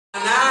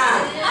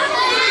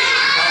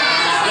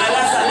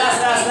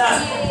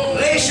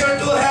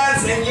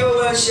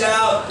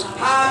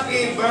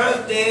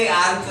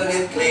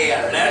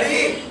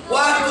Ready? 1,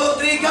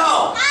 2, 3,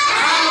 go!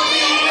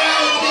 Happy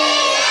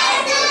birthday!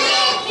 Happy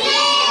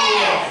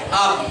birthday!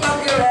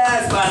 Pump your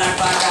hands,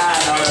 palakpakan.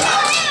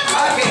 Alright?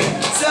 Okay,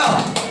 so,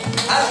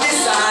 at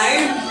this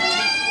time,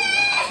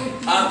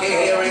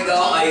 okay, here we go.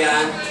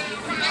 Ayan.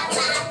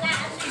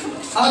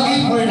 Okay,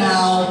 for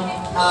now,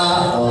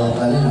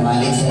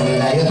 namalik sa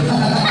nila yun.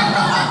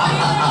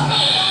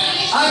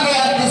 Okay,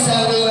 at this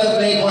time, we will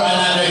play for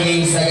another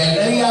game sa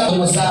ganda.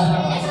 Kumusta?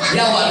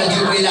 Yawa na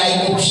dyan may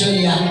live option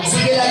niya.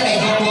 Sige lang,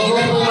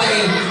 nagkipag-go pa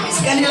rin.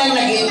 Sige lang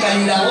nag-game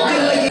kanila. Okay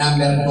lang.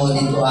 Number 2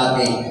 dito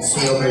ate.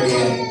 Stay over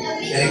there.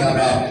 There ka,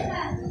 Brad.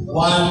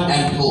 1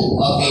 and 2.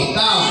 Okay,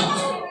 count.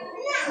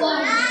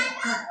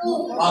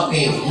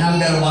 Okay,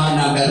 number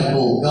 1, number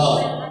 2. Go.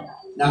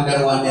 Number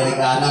 1, there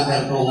ka. Number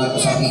 2 nga to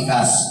sa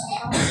pikas.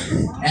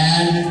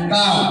 And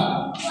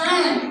count.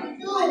 1,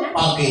 2.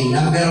 Okay,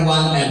 number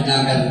 1 and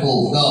number 2.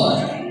 Go.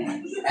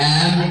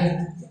 And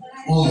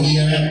move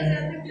here.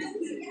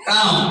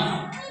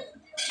 Count.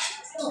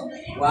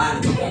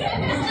 1.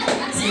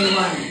 Say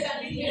 1.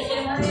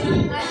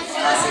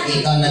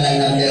 Sige, ikaw na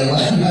lang number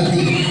 1.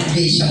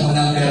 Hindi siya mo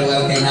number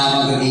 1 kay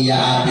naman ko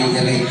niya ate.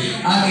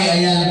 Okay,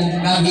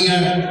 ayan. Come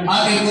here.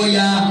 Okay,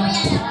 kuya.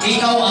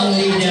 Ikaw ang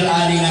leader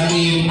aning na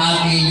team.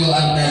 Ate, you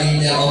are the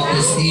leader of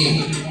this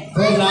team.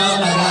 Good now,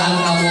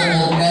 tagaan ka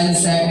mo 10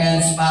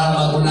 seconds para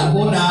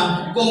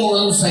maguna-una kung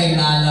unsay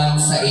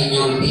nalang sa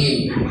inyong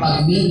team.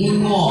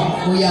 Pag-meeting mo,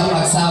 kuya,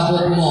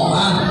 pagsabot mo,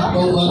 ha?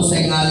 Kung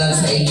unsay nalang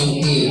sa inyong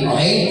team.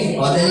 Okay?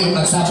 O, dali,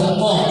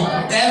 pagsabot mo.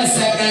 10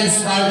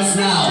 seconds starts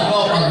now.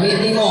 O,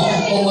 pag-meeting mo,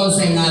 kung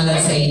unsay nalang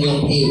sa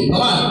inyong team.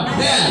 Come on.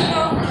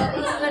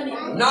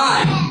 10, 9,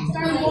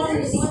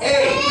 8,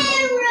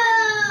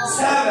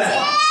 7,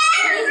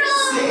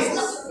 6,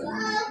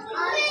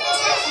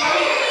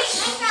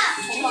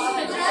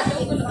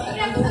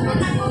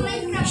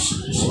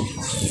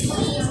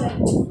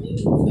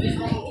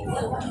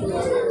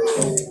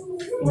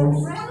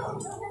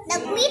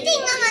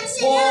 Nag-meeting naman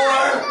sila.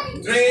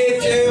 4, 3,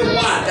 2,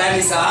 1.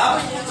 Time is up.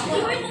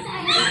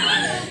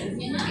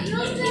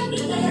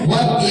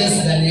 What is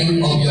the name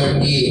of your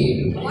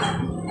team?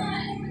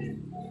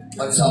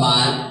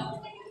 Pagsamaan?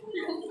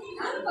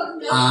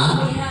 Ha?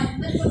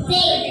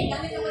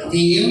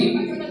 Team?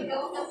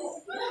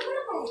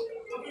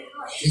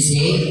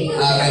 Sisi?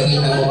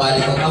 Kakita mo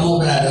balik ko. Kamu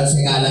brother sa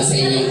ngalan sa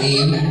inyong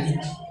team?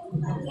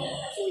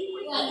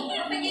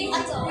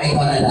 Ay,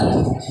 ko na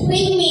lang.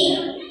 Bring me.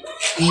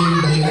 Team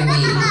Bring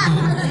Me.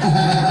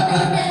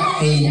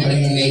 Team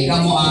Bring Me.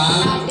 Kamu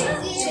ang?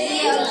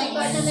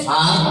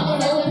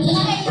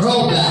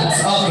 Roblox.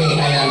 Okay,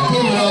 ayan.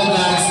 Team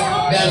Roblox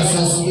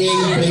versus Team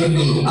Bring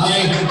Me.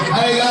 Okay,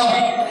 here we go.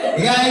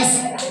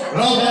 Guys,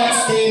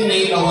 Roblox team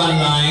make a one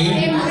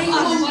line.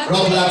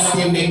 Roblox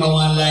team make a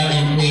one line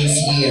and face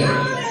here.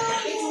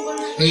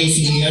 Face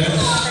here.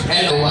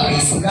 And what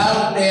is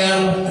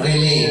Carter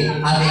Relay?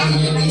 Ate,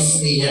 can you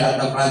please stay here at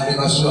the front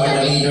because you are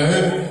the leader.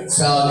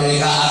 So, dili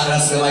ka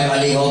atras na may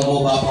palihog,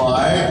 move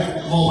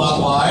upward. Move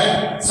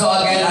upward. So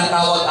again, ang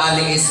tawag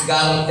aling is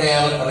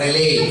Carter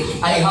Relay.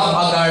 I have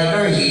a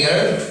garter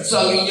here.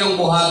 So ang inyong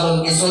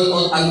buhaton,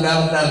 isulot ang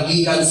garter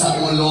gikan sa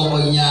ulo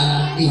ko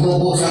niya.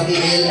 Ihubo sa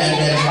tiil and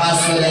then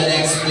pass to the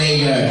next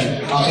player.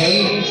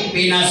 Okay?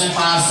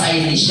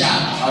 Pinaspasay ni siya.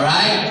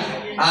 Alright?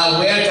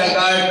 Wear the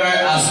garter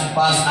as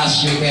fast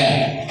as you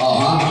can.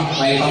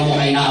 May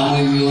pamukay na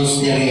amoy muse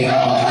dire.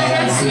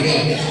 Ayan,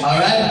 sige.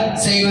 Alright?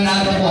 Sa inyo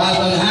na ito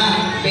buhaton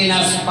ha.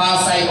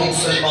 Pinaspasay og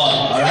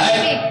sulot.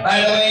 Alright?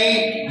 By the way,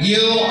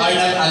 you are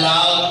not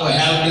allowed to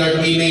help your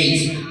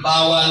teammates.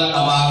 Bawal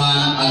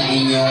tabangan ang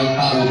inyong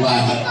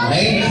kauban.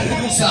 Okay?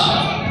 So,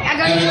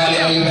 everybody,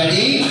 are you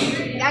ready?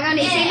 Are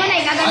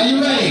you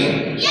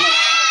ready?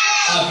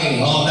 Yeah! Okay,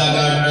 hold the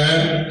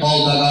garter.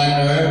 Hold the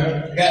garter.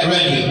 Get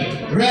ready.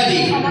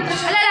 Ready.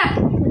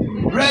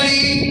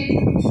 Ready.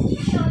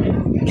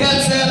 Get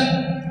set.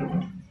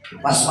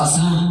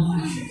 Pas-pasan.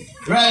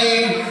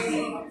 Ready.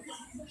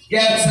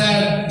 Get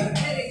set.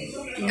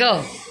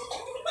 Go.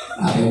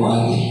 Okay.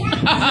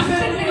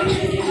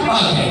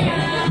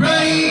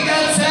 Ready,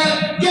 get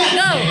set, get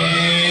Go.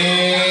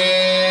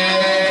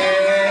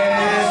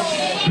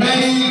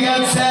 Ready,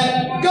 get set,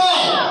 go.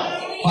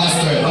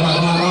 Faster. Come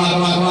on.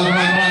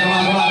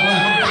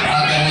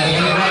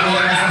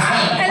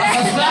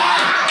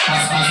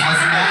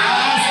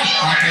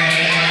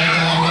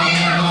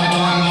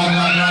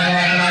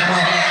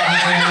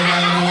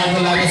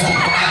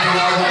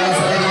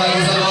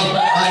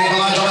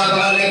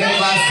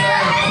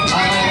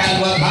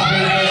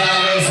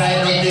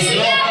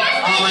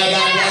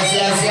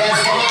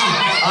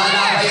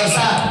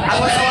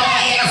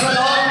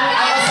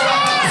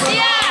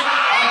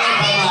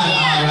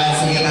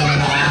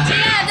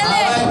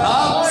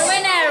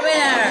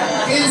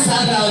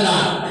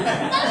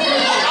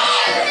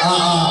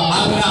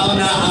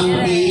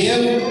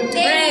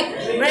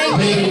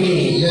 Bring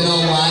me. You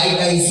know why?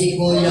 Kay si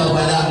Kuya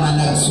wala man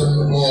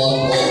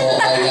nagsulpot.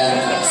 Ayan.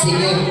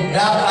 Sige,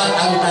 dapat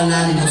ang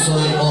tanan mo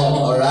sulpot.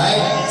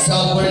 Alright?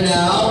 So for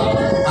now,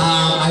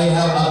 I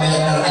have a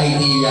better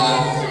idea.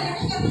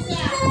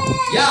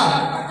 Yeah.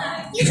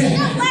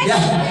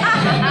 Yeah.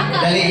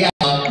 Dali, yeah.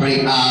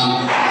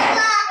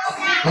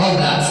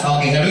 Roblox.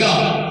 Okay, here we go.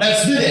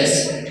 Let's do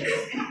this.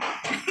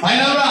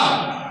 Final round.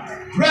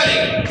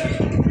 Ready.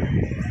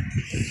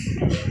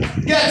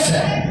 Get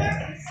set.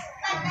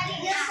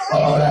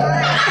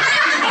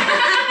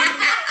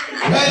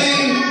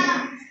 Ready.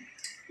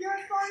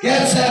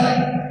 Get set.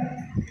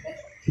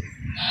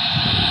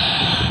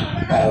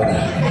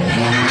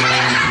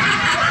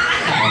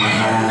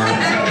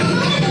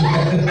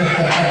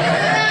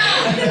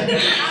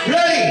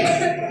 Ready.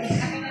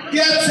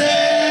 Get set.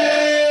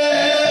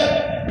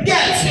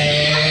 Get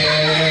set.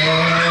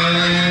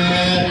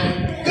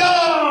 Go.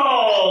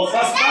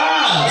 Fast,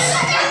 fast.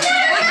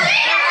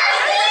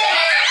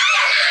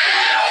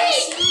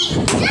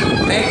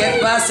 Make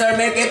it faster,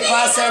 make it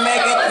faster,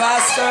 make it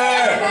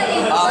faster.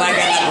 Oh my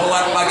God,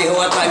 naghuwat,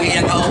 pag-ihuwat,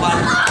 pag-iyak ka upan.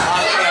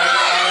 Okay,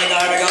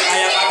 here we go.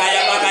 Kaya pa,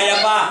 kaya pa, kaya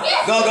pa.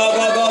 Go, go,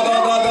 go, go,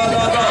 go, go, go,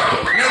 go, go.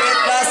 Make it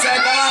faster,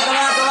 come on, come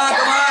on, come on,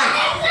 come on.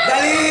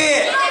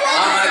 Dali.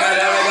 Oh my God,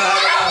 here we go,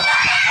 here we go.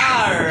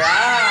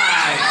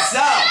 Alright,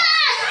 so.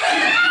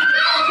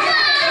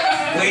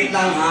 Wait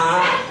lang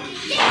ha.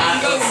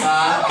 Ato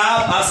sa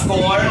have a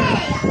score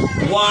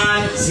 1-0.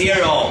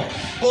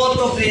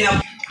 Photo clean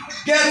up.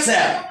 Get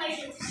set.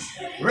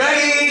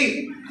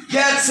 Ready,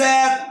 get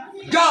set,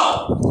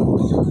 go!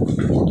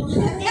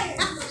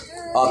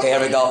 Okay, here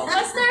we go.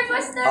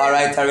 Faster.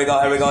 Alright, here we go,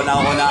 here we go.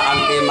 Nauna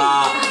ang team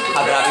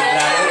Agrabing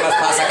Grado. Mas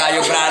pasa kayo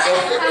Grado.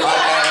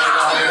 Okay, here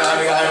we go, here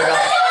we go, here we go.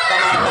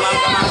 Come on, come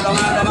on, come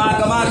on, come on,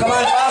 come on, come on, come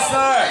on.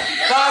 Faster!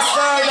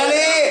 Faster!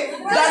 Dali!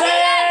 Dali!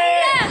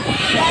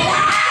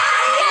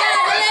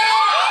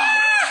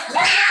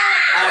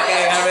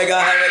 Okay, here we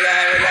go, here we go,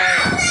 here we go.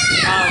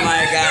 Oh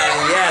my God,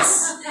 yes.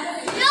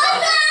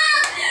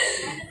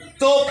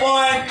 2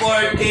 points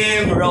for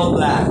Team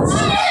Roblox.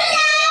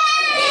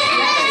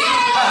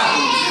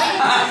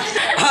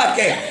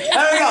 Okay,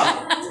 here we go.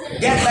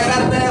 Get the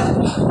cartel.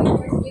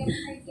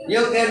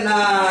 You can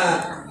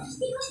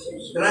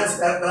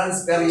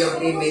transfer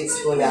your teammates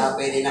ko ya.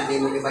 Pwede na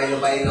din mo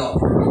ibaylo-baylo.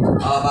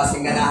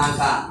 Basing ganahan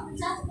ka.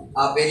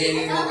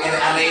 Pwede mo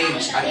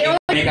i-arrange. At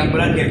may kang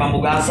bulan kay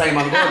pamugasay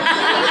manggod.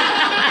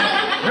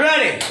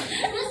 Ready?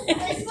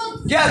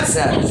 Get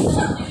set.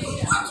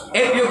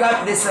 If you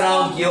got this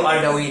round, you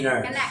are the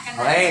winner.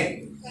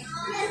 Okay?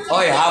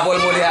 Oy, habol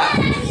mo liha.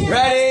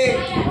 Ready?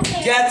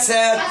 Get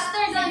set.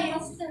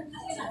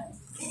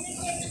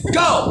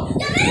 Go!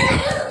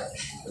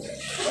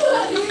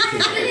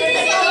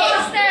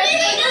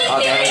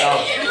 Okay, we go.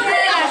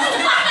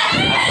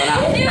 Ito na.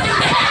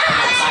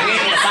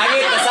 Nasangit,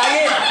 nasangit,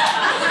 nasangit.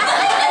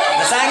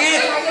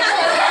 Nasangit.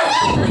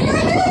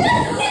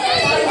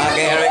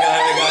 Okay, here we go,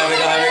 here we go, here we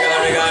go, here we go,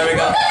 here we go, here we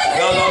go.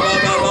 Go, go, go,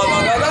 go, go, go,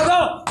 go, go, go.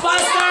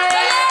 Faster!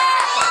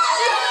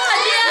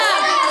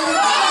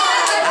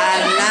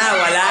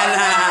 Wala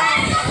na.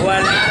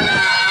 Wala na.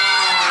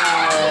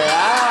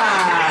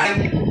 Alright.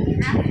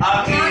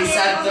 Okay,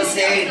 sad to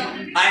say,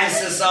 I'm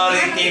so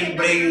sorry, team,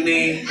 bring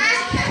me.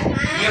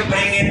 You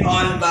bring it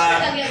on, but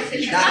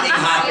nothing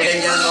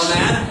happened,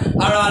 gentlemen.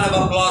 A round of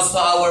applause to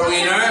our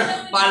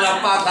winner.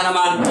 Palakpakan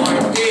naman for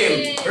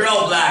Team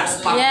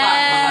Roblox. Pakpak,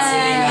 mga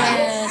silingan.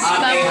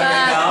 Okay, here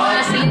we go.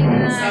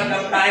 So the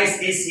prize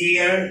is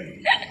here.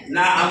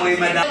 Naamoy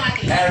madam.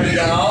 Here we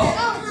go.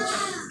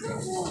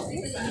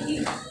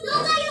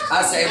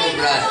 Asa imo,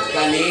 Brad?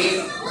 Kani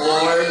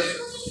or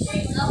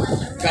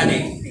kani?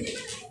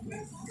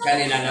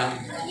 Kani na na.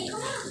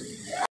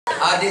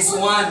 This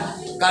one.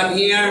 Come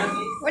here.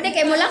 Pwede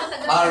kayo mo lang?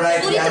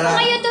 Alright, Yara.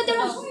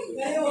 Tutulong.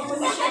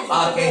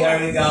 Okay, here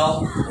we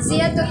go.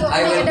 Siya tutulong.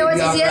 I will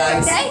give you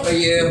a prize for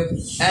you.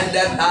 And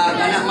that,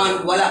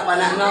 kanaman, wala pa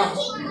na, no?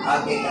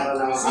 Okay, karoon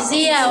naman. Si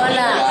Zia,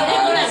 wala.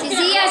 Si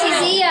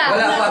Zia.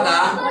 Wala pa ka?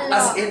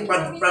 As in,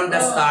 from the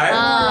start?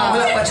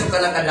 Wala pa siya ka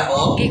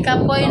nakadaog?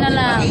 Kikapoy na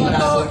lang. Okay, wala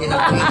po,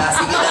 kinapakita.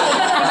 Sige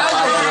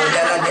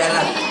na.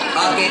 Diyan.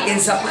 Okay,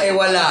 kinsa pa eh,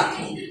 wala.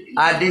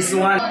 This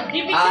one,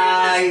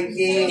 I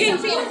think,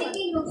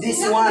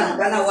 this one,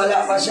 kana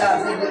wala pa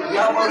siya.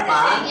 Yawon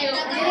pa?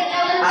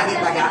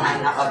 Tagaan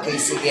na. Okay,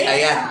 sige,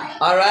 ayan.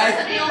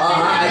 Alright?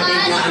 I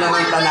think na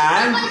naman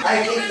tanan.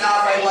 I think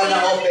na kay wala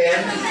open.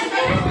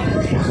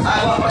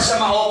 Wala pa siya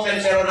ma-open,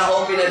 pero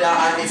na-open na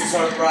daan. It's a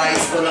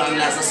surprise ko lang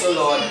nasa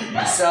sulod.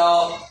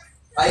 So,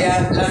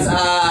 ayan, let's,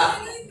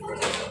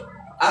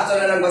 ato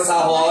na lang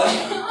basahon.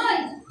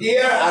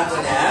 Dear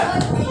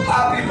Antoinette,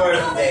 happy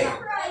birthday.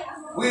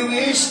 We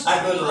wish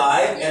a good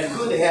life and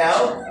good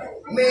health.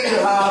 May you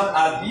have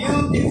a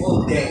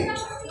beautiful day.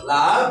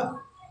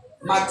 Love,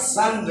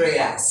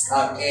 Maxandrias.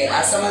 Okay,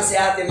 asa man si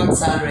Ate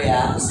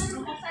Maxandrias?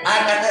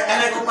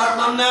 Kanay ko pa,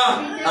 ma'am, na?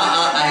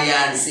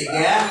 Ayan,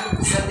 sige.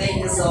 So, thank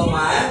you so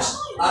much.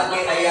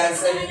 Okay, ayan.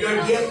 So,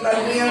 your gift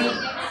from here,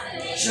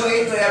 show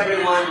it to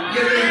everyone.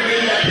 You can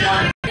bring that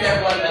one.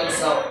 That one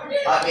also.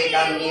 Okay,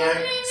 come here.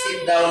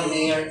 Sit down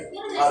here.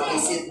 Okay,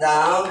 sit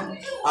down.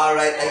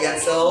 Alright, ayan.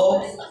 So,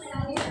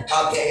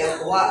 okay,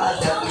 ayan.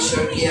 That is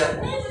your gift.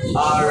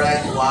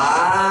 Alright,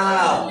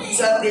 wow.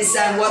 So, this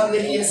one, what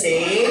will you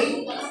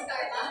say?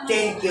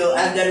 Thank you.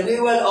 And then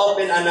we will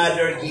open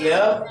another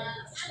gift.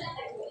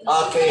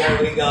 Okay, here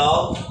we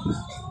go.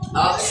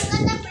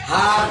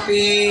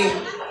 Happy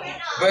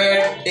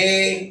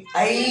birthday.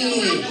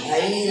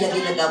 Ay, lagi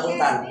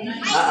nagabutan.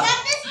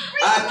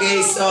 Okay,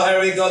 so here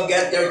we go.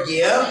 Get your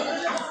gift.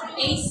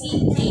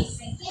 AC.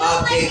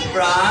 Okay,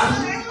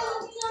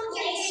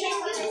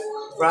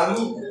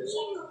 from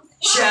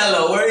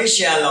Shello. Where is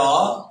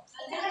Shello?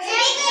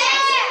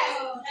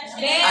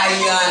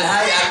 Ayan,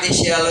 hi Ate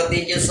Shello.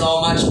 Thank you so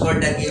much for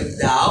the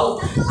gift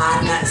daw.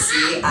 Ana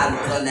si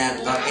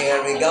Antoinette. Okay, here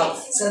we go.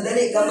 So,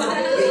 dali, come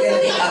on. You can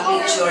take a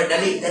picture.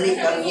 Dali,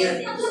 come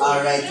here.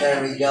 Alright,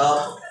 there we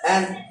go.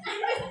 And,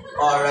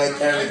 alright,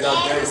 there we go.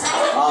 There's,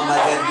 oh my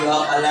God, you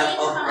have a lot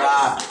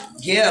of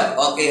gift.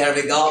 Okay, here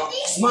we go.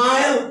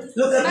 Smile.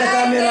 Look at the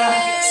camera.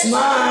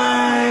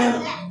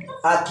 Smile.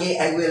 Okay,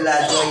 I will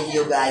join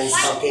you guys.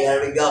 Okay,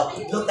 here we go.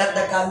 Look at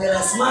the camera.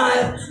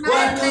 Smile.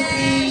 1,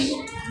 2,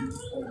 3.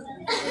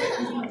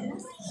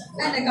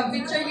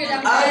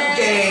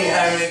 Okay,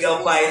 here we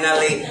go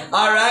finally.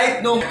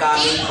 Alright, nung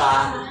kami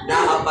pa,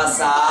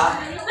 naapasa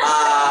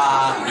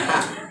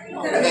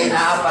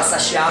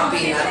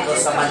Shopee nato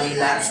sa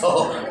Manila.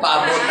 So,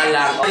 paabot na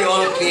lang.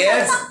 All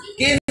kids,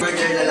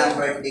 birthday na lang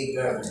birthday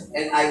girl.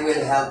 And I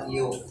will help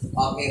you.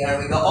 Okay, here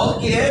we go. All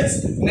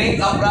kids, make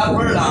a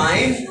proper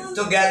line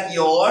to get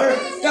your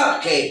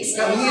cupcakes.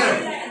 Come here.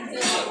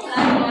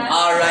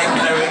 Alright,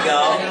 here we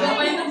go.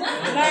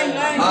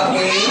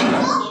 Okay.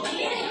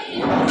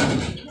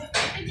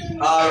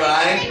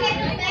 Alright.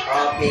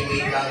 Okay,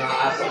 wait lang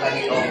nga. Ato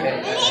kani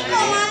open.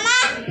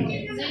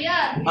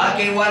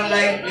 Okay, one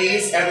line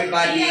please,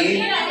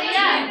 everybody.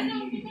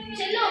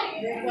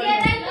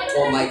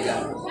 Oh my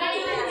God.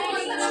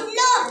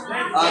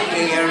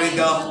 Okay, here we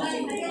go.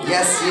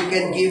 Yes, you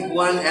can give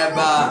one,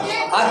 Eva.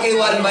 Okay,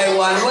 one by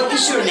one. What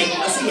is your name?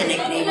 What's your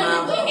nickname,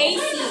 ma'am?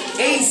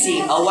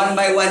 AC. One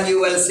by one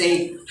you will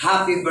say,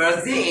 Happy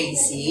birthday,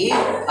 AC.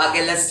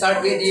 Okay, let's start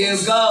with you.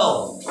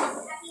 Go.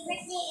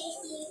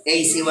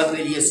 AC, what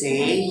will you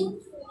say?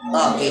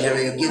 Okay, here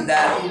we go. Give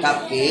that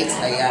cupcakes.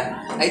 Ayan.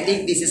 I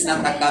think this is not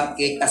a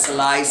cupcake, a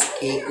sliced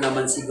cake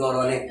naman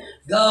siguro.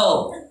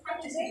 Go!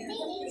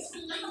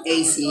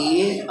 AC.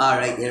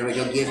 Alright, here we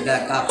go. Give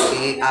the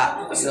cupcake,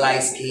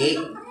 sliced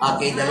cake.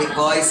 Okay, dali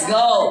boys.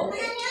 Go!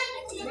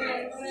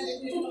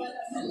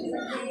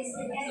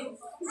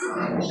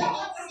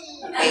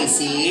 AC.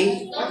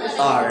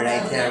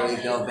 Alright, there we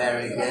go.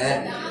 Very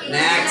good.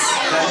 Next,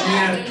 come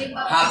here.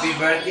 Happy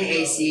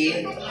birthday, AC.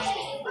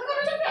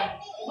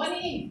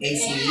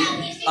 AC.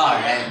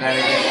 Alright, very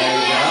good. There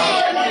we go.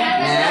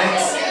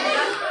 Next.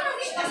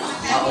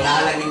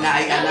 Unahan lang din na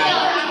ay anak.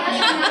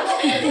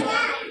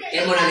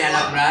 Kaya mo na ni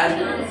anak, Brad?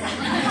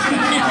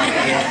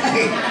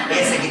 Okay.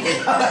 Kaya sige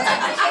ito.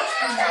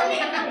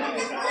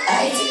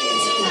 Ay, sige.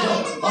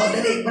 Oh,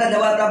 dali. Brad,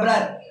 awal ka,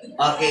 Brad.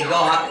 Okay,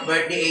 go. Happy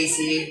birthday, AC.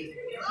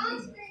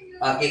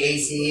 Okay,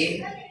 AC.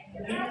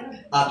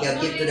 Okay, I'll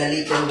give to the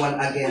little one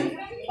again.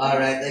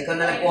 Alright, ikaw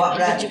na nagkuha,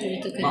 Brad.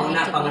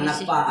 Mauna, panganak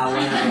pa.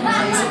 Awan na.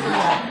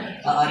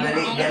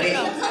 Dali.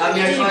 Come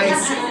here,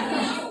 boys.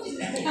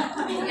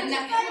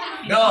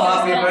 Go,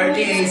 happy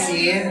birthday, AC.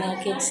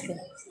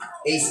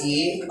 AC.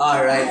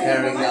 Alright,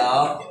 there we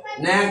go.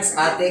 Next,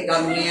 ate,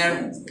 come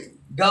here.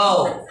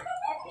 Go.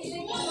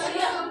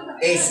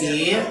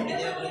 AC.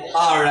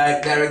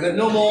 Alright, very good.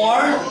 No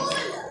more.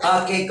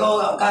 Okay,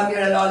 go. Come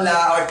here,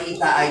 Lola or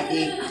Tita, I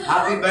think.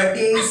 Happy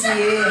birthday, AC.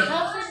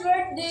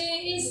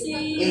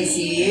 AC.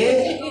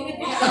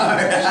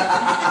 Alright.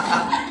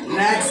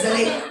 Next,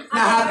 dali.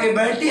 Na happy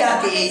birthday,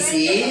 Ate AC.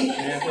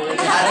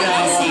 Ate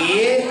AC.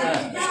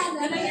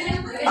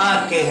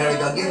 Okay, here we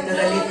go. Give to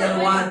the little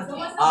one.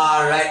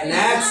 Alright,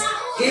 next.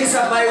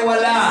 Kinsa pa'y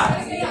wala?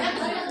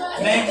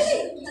 Next.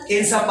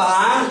 Kinsa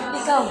pa?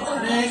 Ikaw.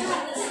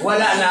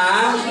 Wala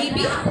na?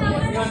 Baby?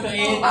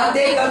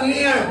 Ate, come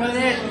here. Come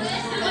here.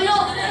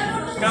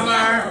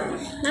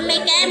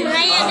 Mami,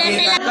 camera yan.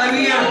 Okay, come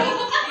here.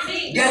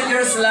 Get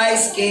your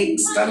sliced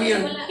cakes. Come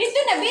here. Ito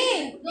na, B.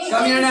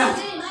 Come here na.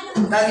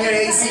 Come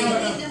here, AC.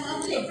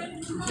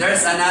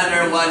 There's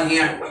another one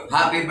here.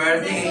 Happy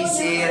birthday,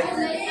 AC.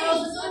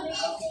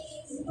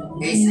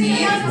 AC.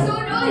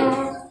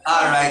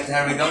 Alright,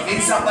 here we go.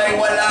 Kinsa pa'y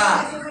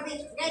wala?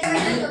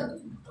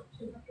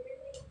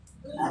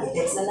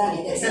 Text na lang.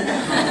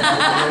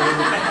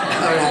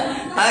 Alright.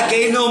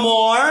 Okay, no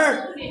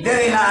more.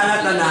 Dili na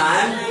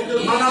anatanan.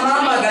 Mga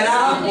mama,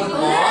 ganahapon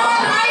mo.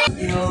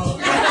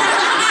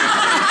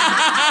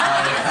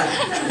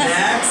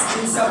 Next,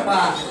 kinsa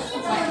pa?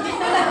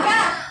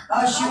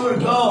 Sure,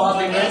 go.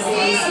 Happy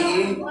birthday, AC.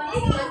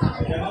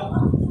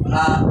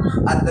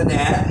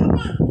 Antoinette.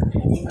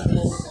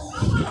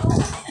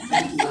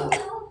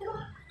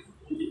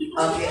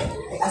 Okay.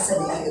 Asa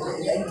di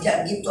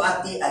give to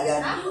ate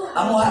ayan.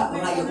 Amo ha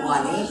mga yung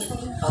money.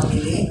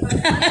 Okay.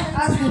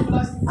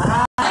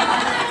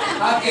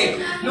 Okay.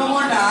 No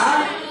more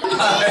na.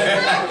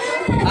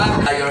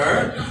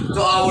 Higher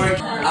to our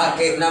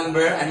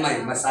number and my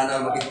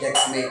masana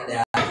mag-text mate.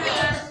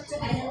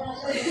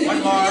 One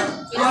more.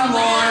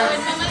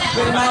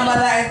 With Mama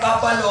La and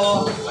Papa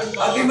Lo.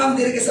 Okay, ma'am,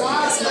 diri ka sa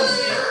pikas, ma'am.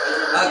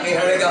 Okay,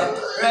 here we go.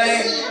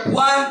 Ready?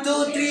 1,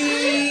 2,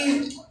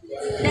 3.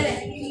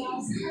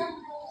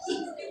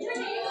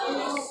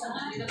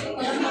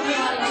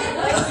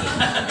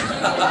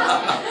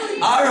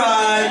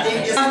 Alright,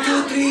 thank you. 1,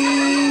 2, 3.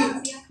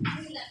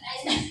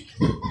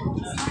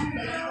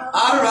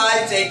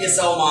 Alright, thank you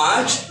so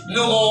much.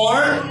 No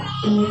more. 1,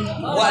 2,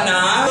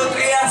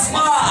 3, and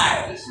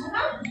smile.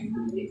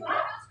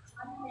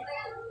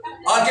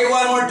 Okay,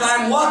 one more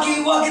time.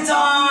 Walkie, walkie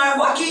time.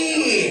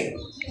 Walkie.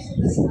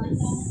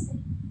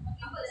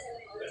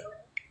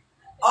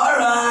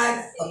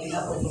 Alright.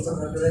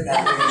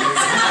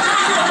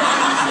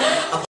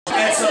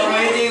 It's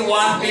already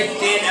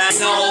 1:15 and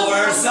it's now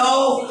over. So,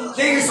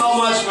 thank you so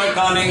much for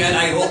coming and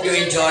I hope you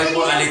enjoyed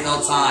for a little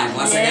time.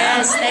 Once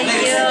again, Yes, thank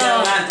ladies you. and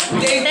gentlemen,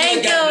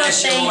 thank you. God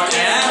bless you more.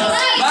 And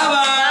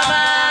bye-bye.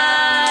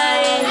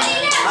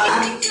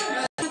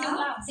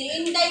 Si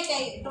Inday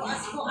kay tuas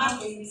ko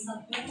ako.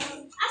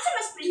 Asa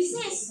mas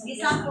princess?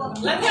 Isa po.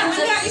 Langga,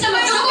 Isa ba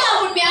yung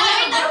ako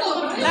biya?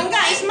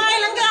 Langga, smile,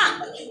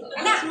 langga.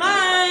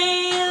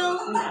 Smile.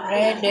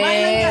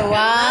 Ready?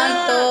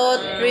 1,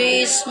 2,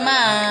 3,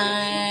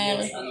 smile.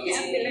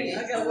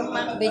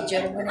 Video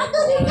mo na.